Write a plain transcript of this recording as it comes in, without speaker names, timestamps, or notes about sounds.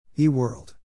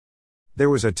E-world.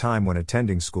 There was a time when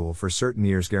attending school for certain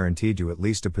years guaranteed you at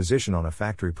least a position on a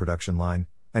factory production line,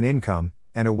 an income,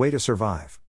 and a way to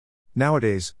survive.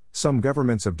 Nowadays, some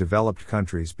governments of developed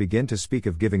countries begin to speak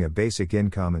of giving a basic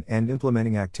income and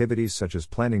implementing activities such as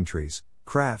planting trees,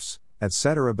 crafts,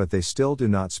 etc., but they still do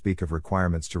not speak of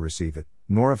requirements to receive it,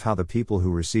 nor of how the people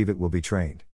who receive it will be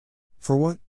trained. For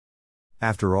what?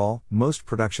 After all, most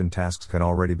production tasks can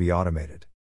already be automated.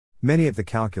 Many of the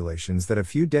calculations that a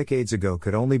few decades ago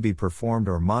could only be performed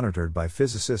or monitored by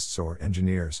physicists or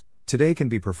engineers, today can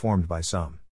be performed by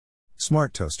some.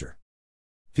 Smart toaster.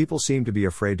 People seem to be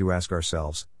afraid to ask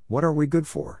ourselves, what are we good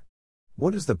for?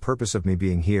 What is the purpose of me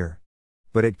being here?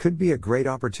 But it could be a great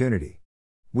opportunity.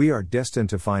 We are destined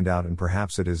to find out, and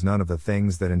perhaps it is none of the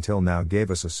things that until now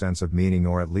gave us a sense of meaning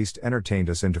or at least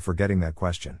entertained us into forgetting that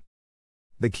question.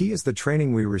 The key is the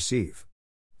training we receive.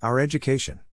 Our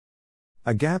education.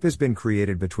 A gap has been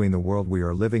created between the world we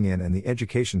are living in and the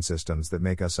education systems that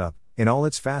make us up, in all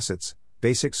its facets,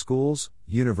 basic schools,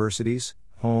 universities,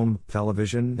 home,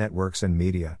 television, networks and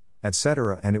media,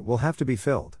 etc., and it will have to be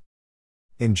filled.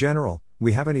 In general,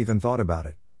 we haven't even thought about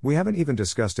it, we haven't even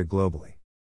discussed it globally.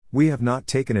 We have not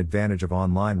taken advantage of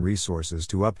online resources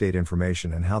to update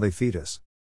information and how they feed us.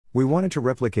 We wanted to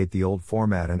replicate the old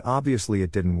format and obviously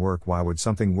it didn't work. Why would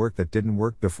something work that didn't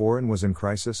work before and was in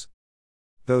crisis?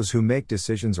 Those who make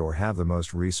decisions or have the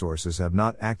most resources have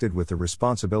not acted with the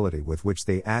responsibility with which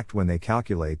they act when they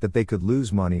calculate that they could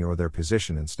lose money or their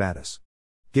position and status.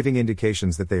 Giving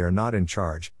indications that they are not in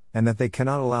charge, and that they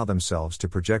cannot allow themselves to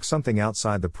project something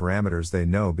outside the parameters they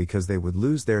know because they would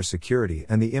lose their security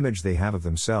and the image they have of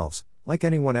themselves, like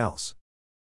anyone else.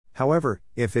 However,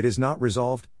 if it is not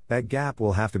resolved, that gap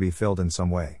will have to be filled in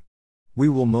some way. We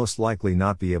will most likely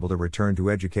not be able to return to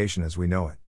education as we know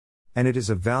it. And it is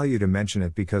of value to mention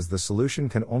it because the solution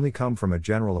can only come from a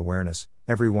general awareness,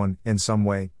 everyone, in some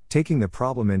way, taking the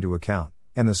problem into account,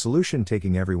 and the solution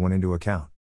taking everyone into account.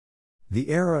 The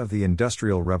era of the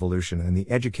Industrial Revolution and the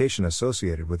education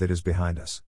associated with it is behind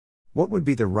us. What would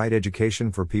be the right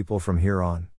education for people from here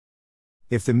on?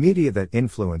 If the media that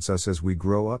influence us as we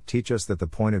grow up teach us that the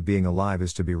point of being alive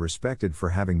is to be respected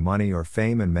for having money or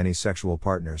fame and many sexual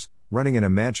partners, running in a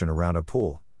mansion around a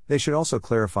pool, they should also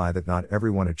clarify that not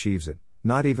everyone achieves it,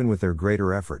 not even with their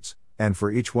greater efforts, and for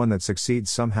each one that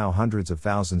succeeds somehow hundreds of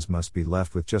thousands must be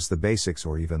left with just the basics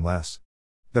or even less.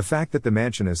 The fact that the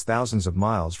mansion is thousands of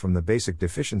miles from the basic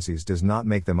deficiencies does not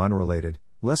make them unrelated,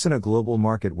 less in a global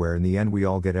market where in the end we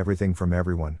all get everything from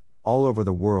everyone, all over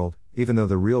the world, even though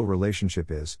the real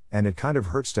relationship is, and it kind of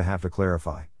hurts to have to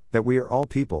clarify, that we are all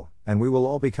people, and we will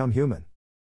all become human.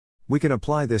 We can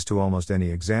apply this to almost any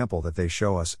example that they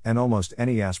show us, and almost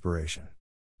any aspiration.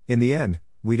 In the end,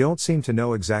 we don't seem to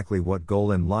know exactly what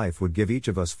goal in life would give each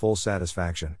of us full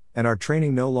satisfaction, and our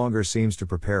training no longer seems to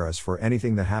prepare us for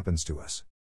anything that happens to us.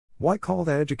 Why call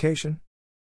that education?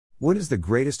 What is the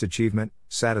greatest achievement,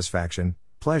 satisfaction,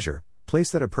 pleasure,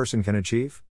 place that a person can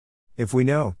achieve? If we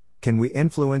know, can we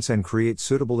influence and create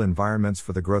suitable environments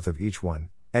for the growth of each one,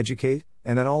 educate,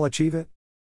 and that all achieve it?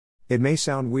 It may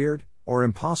sound weird, or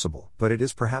impossible, but it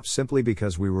is perhaps simply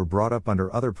because we were brought up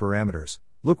under other parameters.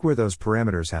 Look where those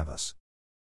parameters have us.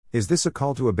 Is this a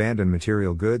call to abandon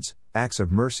material goods, acts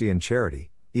of mercy and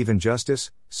charity, even justice,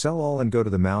 sell all and go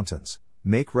to the mountains,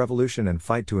 make revolution and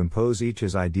fight to impose each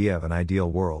his idea of an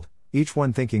ideal world, each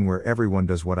one thinking where everyone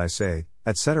does what I say,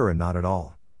 etc.? Not at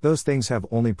all. Those things have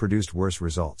only produced worse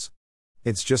results.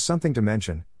 It's just something to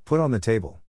mention, put on the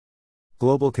table.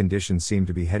 Global conditions seem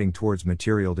to be heading towards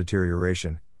material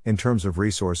deterioration, in terms of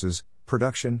resources,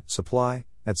 production, supply,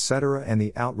 etc., and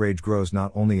the outrage grows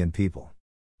not only in people.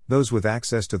 Those with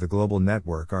access to the global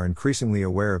network are increasingly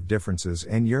aware of differences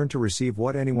and yearn to receive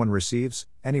what anyone receives,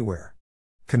 anywhere.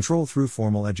 Control through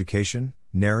formal education,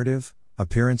 narrative,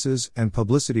 appearances, and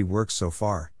publicity works so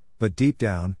far, but deep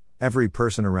down, every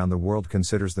person around the world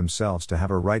considers themselves to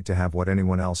have a right to have what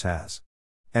anyone else has.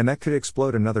 And that could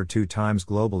explode another 2 times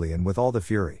globally and with all the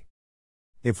fury.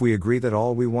 If we agree that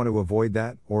all we want to avoid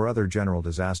that, or other general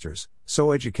disasters,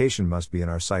 so education must be in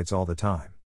our sights all the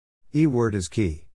time. E-word is key.